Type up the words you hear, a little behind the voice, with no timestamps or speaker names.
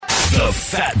The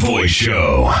Fat Boy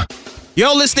Show.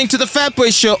 You're listening to The Fat Boy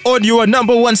Show on your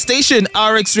number one station,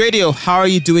 RX Radio. How are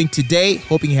you doing today?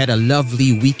 Hoping you had a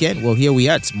lovely weekend. Well, here we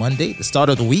are. It's Monday, the start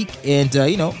of the week. And,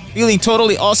 feeling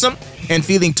totally awesome and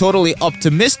feeling totally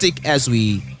optimistic as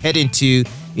we head into,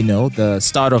 the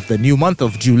start of the new month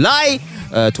of July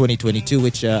 2022,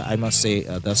 which I must say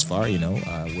thus far,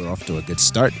 we're off to a good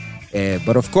start.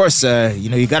 But of course,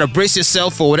 you got to brace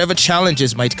yourself for whatever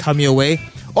challenges might come your way.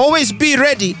 Always be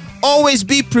ready. Always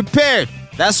be prepared.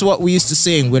 That's what we used to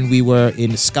sing when we were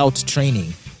in scout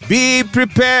training. Be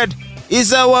prepared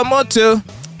is our motto.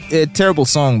 A terrible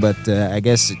song, but I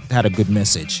guess it had a good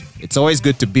message. It's always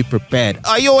good to be prepared.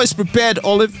 Are you always prepared,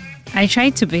 Olive? I try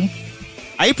to be.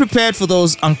 Are you prepared for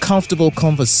those uncomfortable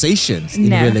conversations in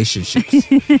relationships?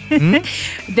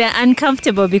 They're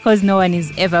uncomfortable because no one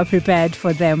is ever prepared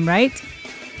for them, right?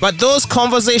 But those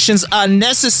conversations are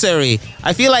necessary.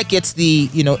 I feel like it's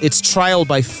it's trial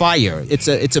by fire. It's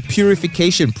a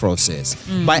purification process.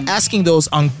 By asking those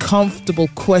uncomfortable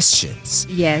questions,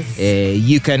 yes,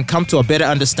 you can come to a better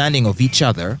understanding of each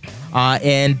other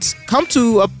and come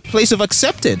to a place of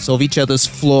acceptance of each other's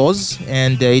flaws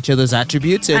and each other's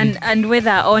attributes. And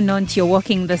whether or not you're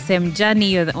walking the same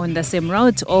journey or on the same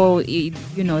route, or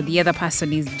the other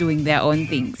person is doing their own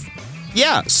things.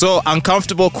 Yeah, so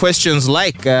uncomfortable questions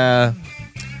like,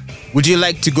 would you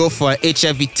like to go for an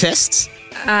HIV test?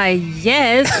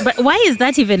 Yes, but why is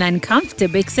that even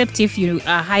uncomfortable except if you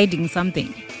are hiding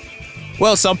something?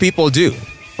 Well, some people do,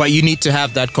 but you need to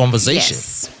have that conversation.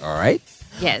 Yes. All right?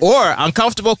 Yes. Or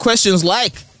uncomfortable questions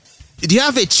like, do you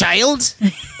have a child?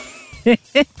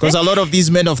 Because a lot of these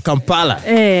men of Kampala,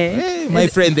 my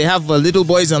friend, they have little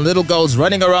boys and little girls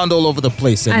running around all over the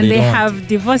place. And they have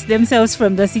divorced themselves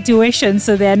from the situation,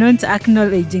 so they are not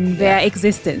acknowledging their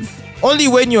existence. Only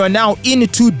when you are now in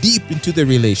too deep into the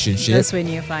relationship. That's when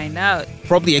you find out.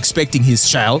 Probably expecting his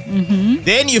child. Mm-hmm.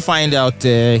 Then you find out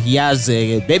he has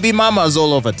baby mamas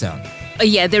all over town.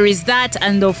 Yeah, there is that.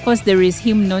 And of course, there is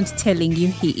him not telling you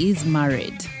he is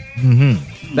married. Mm-hmm.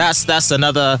 That's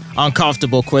another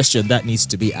uncomfortable question that needs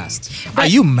to be asked. Are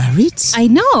you married? I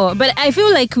know, but I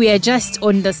feel like we are just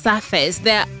on the surface.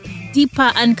 There are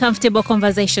deeper, uncomfortable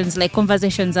conversations, like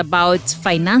conversations about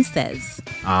finances.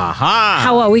 Aha!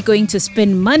 How are we going to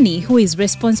spend money? Who is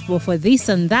responsible for this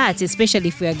and that, especially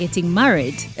if we are getting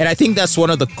married? And I think that's one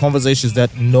of the conversations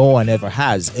that no one ever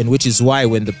has, and which is why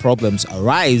when the problems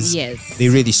arise, they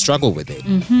really struggle with it.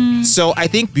 Mm-hmm. So I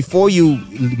think before you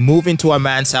move into a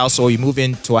man's house or you move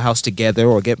into a house together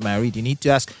or get married, you need to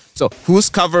ask, so who's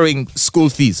covering school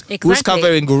fees? Exactly. Who's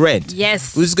covering rent?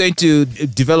 Yes. Who's going to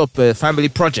develop family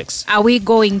projects? Are we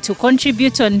going to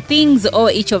contribute on things, or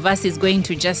each of us is going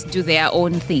to just do their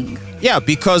own thing? Yeah,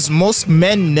 because most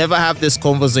men never have this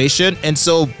conversation. And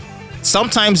so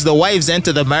sometimes the wives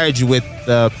enter the marriage with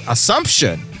the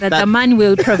assumption that the man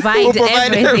will provide,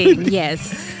 everything.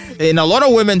 Yes. In a lot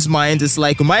of women's minds, it's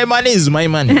like, my money is my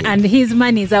money. And his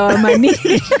money is our money.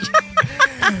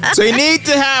 So you need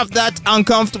to have that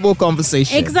uncomfortable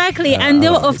conversation. Exactly. And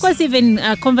of course, even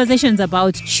conversations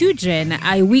about children.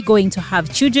 Are we going to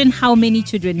have children? How many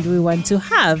children do we want to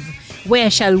have? Where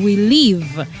shall we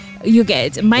live? You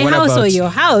get my house or your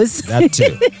house? That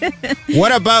too.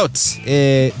 What about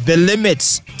the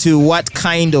limits to what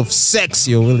kind of sex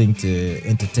you're willing to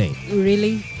entertain?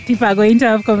 Really? People are going to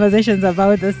have conversations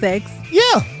about the sex?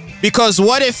 Yeah. Because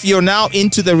what if you're now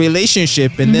into the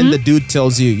relationship and then the dude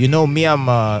tells you, me, I'm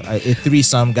a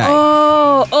threesome guy.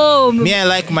 Me, I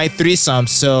like my threesome.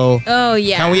 So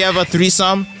can we have a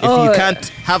threesome? If you can't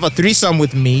have a threesome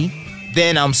with me,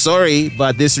 then I'm sorry,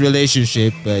 but this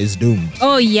relationship is doomed.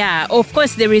 Oh, yeah. Of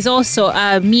course, there is also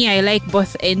me, I like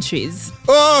both entries.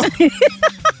 Oh!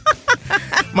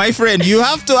 My friend, you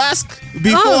have to ask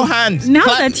beforehand. Now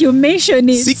that you mention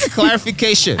it. Seek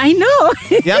clarification. I know.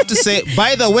 You have to say,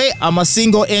 by the way, I'm a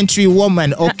single entry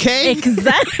woman, okay?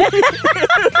 Exactly.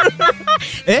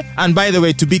 And by the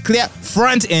way, to be clear,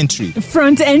 front entry.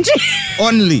 Front entry.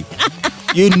 Only.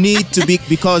 You need to be,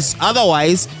 because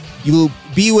otherwise you'll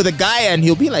be with a guy and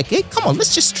he'll be like, hey, come on,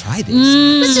 let's just try this.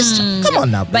 Let's just come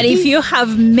on now, baby. But if you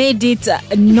have made it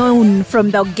known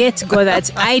from the get-go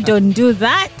that I don't do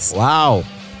that. Wow.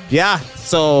 Yeah.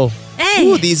 So,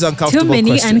 these uncomfortable questions. Too many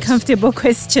questions. Uncomfortable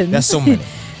questions. There's so many.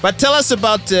 But tell us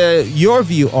about your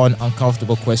view on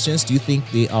uncomfortable questions. Do you think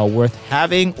they are worth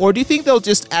having, or do you think they'll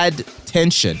just add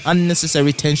tension,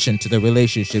 unnecessary tension to the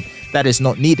relationship that is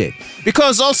not needed?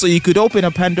 Because also you could open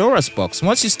a Pandora's box.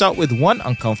 Once you start with one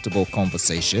uncomfortable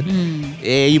conversation,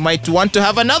 you might want to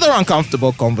have another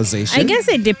uncomfortable conversation. I guess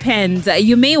it depends.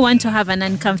 You may want to have an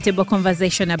uncomfortable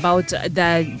conversation about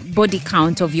the body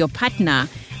count of your partner.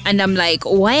 And I'm like,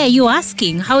 why are you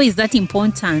asking? How is that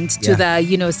important to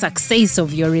the, success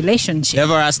of your relationship?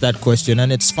 Never ask that question.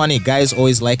 And it's funny, guys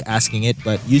always like asking it,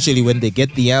 but usually when they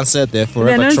get the answer, they're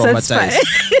forever traumatized.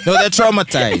 No, they're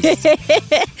traumatized.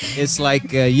 It's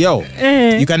like,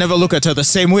 you can never look at her the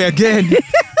same way again.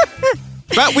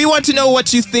 But we want to know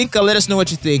what you think. Let us know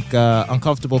what you think.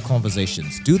 Uncomfortable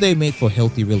conversations. Do they make for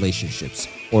healthy relationships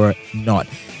or not?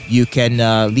 You can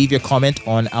leave your comment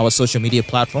on our social media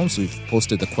platforms. We've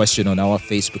posted the question on our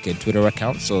Facebook and Twitter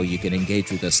account, so you can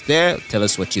engage with us there. Tell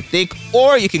us what you think.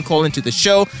 Or you can call into the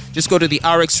show. Just go to the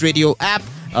RX Radio app.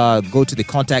 Go to the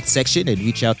contact section and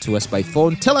reach out to us by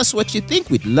phone. Tell us what you think.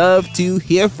 We'd love to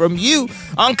hear from you.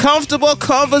 Uncomfortable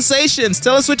conversations.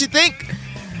 Tell us what you think.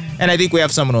 And I think we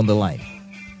have someone on the line.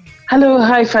 Hello,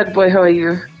 hi, Fat Boy. How are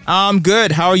you? I'm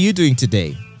good. How are you doing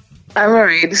today? I'm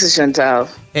alright. This is Chantal.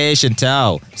 Hey,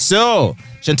 Chantal. So,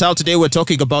 Chantal, today we're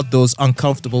talking about those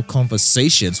uncomfortable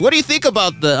conversations. What do you think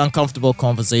about the uncomfortable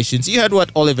conversations? You heard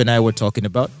what Olive and I were talking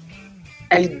about.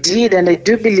 I did, and I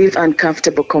do believe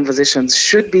uncomfortable conversations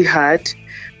should be had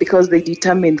because they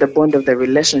determine the bond of the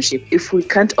relationship. If we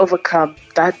can't overcome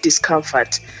that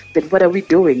discomfort, then what are we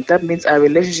doing? That means our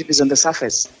relationship is on the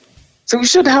surface. So we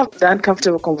should have the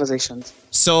uncomfortable conversations.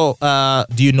 So,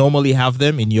 do you normally have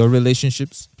them in your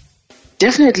relationships?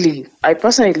 Definitely. I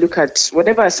personally look at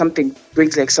whenever something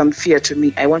brings like some fear to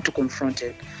me, I want to confront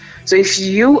it. So if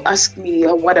you ask me,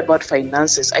 what about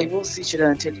finances? I will sit you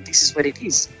down and tell you this is what it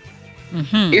is.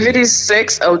 Mm-hmm. If it is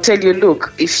sex, I'll tell you,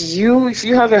 look, if you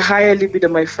have a higher libido,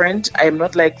 my friend, I am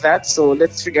not like that. So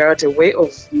let's figure out a way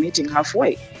of meeting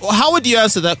halfway. Well, how would you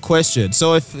answer that question?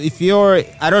 So if you're,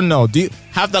 I don't know, do you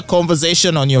have that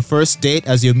conversation on your first date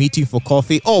as you're meeting for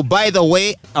coffee? Oh, by the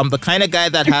way, I'm the kind of guy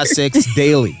that has sex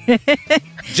daily.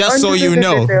 Just so you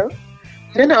know.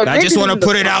 No, I just want to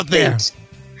put it out there.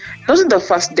 Not in the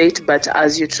first date, but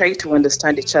as you try to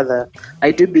understand each other,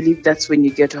 I do believe that's when you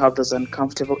get to have those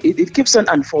uncomfortable. It keeps on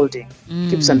unfolding.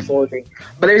 Keeps unfolding.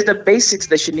 But there is the basics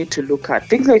that you need to look at.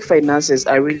 Things like finances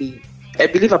are really, I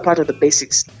believe, a part of the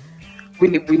basics. We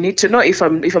need to know if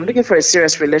I'm looking for a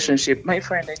serious relationship, my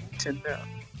friend, I need to know.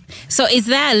 So is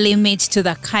there a limit to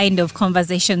the kind of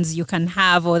conversations you can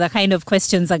have or the kind of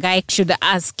questions a guy should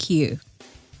ask you?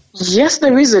 Yes,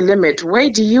 there is a limit. Why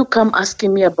do you come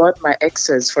asking me about my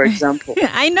exes, for example?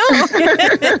 I know.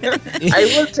 I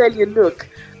will tell you, look,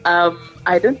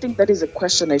 I don't think that is a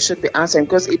question I should be answering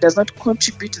because it does not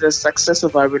contribute to the success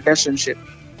of our relationship.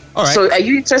 All right. So are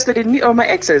you interested in me or my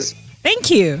exes? Thank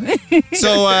you.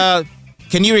 So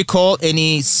can you recall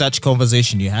any such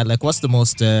conversation you had? Like, what's the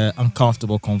most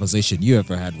uncomfortable conversation you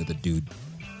ever had with a dude?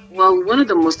 Well, one of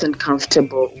the most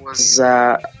uncomfortable was,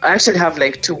 I actually have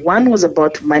like two. One was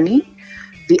about money.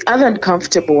 The other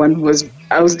uncomfortable one was,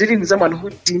 I was dealing with someone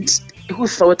who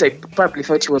thought, I probably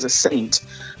thought he was a saint.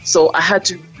 So I had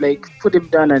to like put him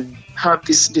down and have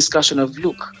this discussion of,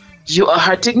 look, you are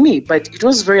hurting me. But it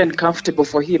was very uncomfortable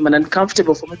for him and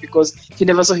uncomfortable for me because he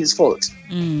never saw his fault.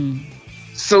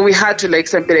 So we had to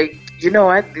like be like, you know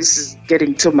what, this is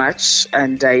getting too much.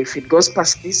 And if it goes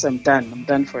past this, I'm done. I'm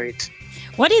done for it.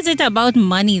 What is it about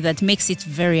money that makes it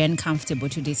very uncomfortable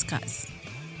to discuss?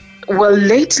 Well,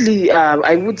 lately,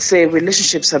 I would say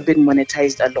relationships have been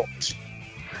monetized a lot.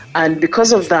 And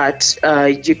because of that,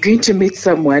 you're going to meet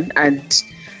someone and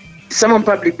someone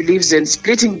probably believes in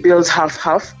splitting bills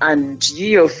half-half and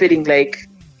you're feeling like,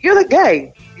 you're the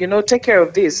guy, take care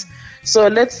of this. So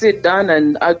let's sit down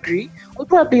and agree. Well,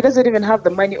 probably he doesn't even have the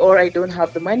money or I don't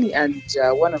have the money and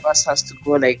one of us has to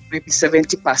go like maybe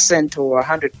 70% or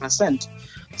 100%.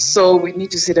 So we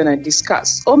need to sit down and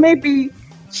discuss. Or maybe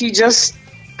he just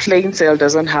plain sale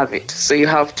doesn't have it. So you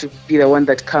have to be the one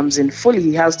that comes in fully.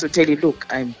 He has to tell you, look,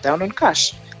 I'm down on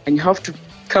cash. And you have to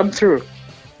come through.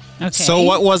 Okay. So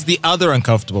what was the other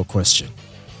uncomfortable question?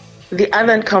 The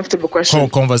other uncomfortable question?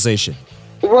 Conversation.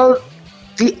 Well,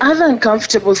 the other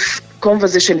uncomfortable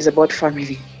conversation is about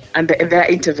family and their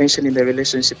intervention in the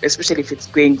relationship, especially if it's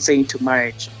going, say, into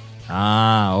marriage.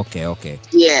 Ah, okay.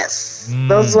 Yes.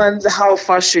 Those ones, how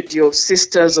far should your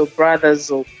sisters or brothers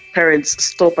or parents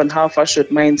stop and how far should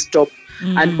mine stop?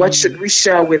 And what should we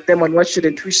share with them and what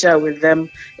shouldn't we share with them?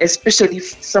 Especially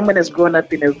if someone has grown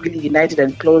up in a really united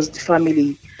and closed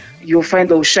family, you'll find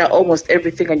they'll share almost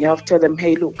everything and you have to tell them,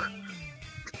 hey, look,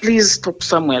 please stop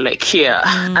somewhere like here.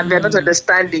 And they're not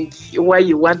understanding why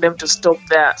you want them to stop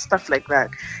there, stuff like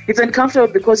that. It's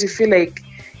uncomfortable because you feel like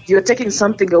you're taking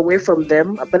something away from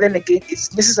them, but then again,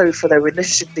 it's necessary for the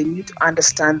relationship. They need to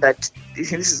understand that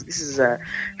this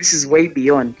is way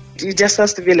beyond. It just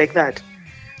has to be like that.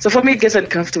 So for me, it gets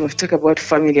uncomfortable to talk about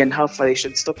family and how far they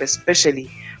should stop, especially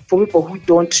for people who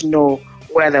don't know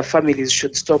where the families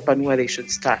should stop and where they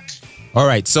should start. All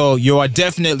right, so you are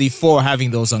definitely for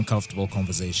having those uncomfortable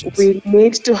conversations. We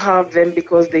need to have them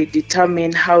because they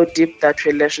determine how deep that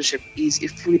relationship is.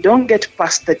 If we don't get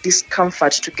past the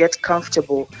discomfort to get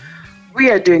comfortable, we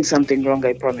are doing something wrong,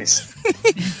 I promise.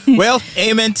 Well,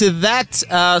 amen to that.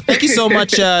 Thank you so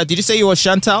much. Did you say you were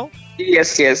Chantal?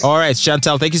 Yes. All right,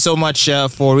 Chantal, thank you so much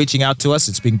for reaching out to us.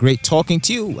 It's been great talking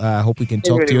to you. I hope we can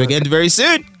talk to you again very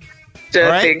soon. Sure,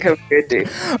 all right? have a good day.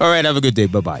 All right, have a good day.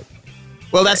 Bye-bye.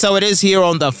 Well, that's how it is here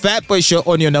on the Fat Boy Show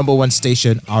on your number one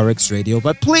station, RX Radio.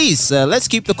 But please, let's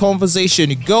keep the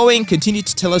conversation going. Continue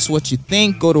to tell us what you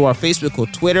think. Go to our Facebook or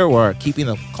Twitter. We're keeping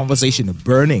the conversation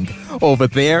burning over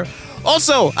there.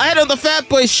 Also, ahead on the Fat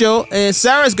Boy Show,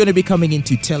 Sarah's going to be coming in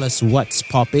to tell us what's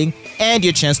popping and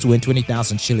your chance to win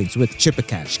 20,000 shillings with Chipper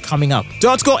Cash coming up.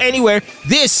 Don't go anywhere.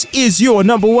 This is your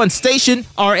number one station,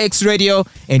 RX Radio,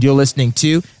 and you're listening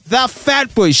to the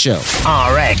Fat Boy Show.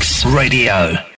 RX Radio.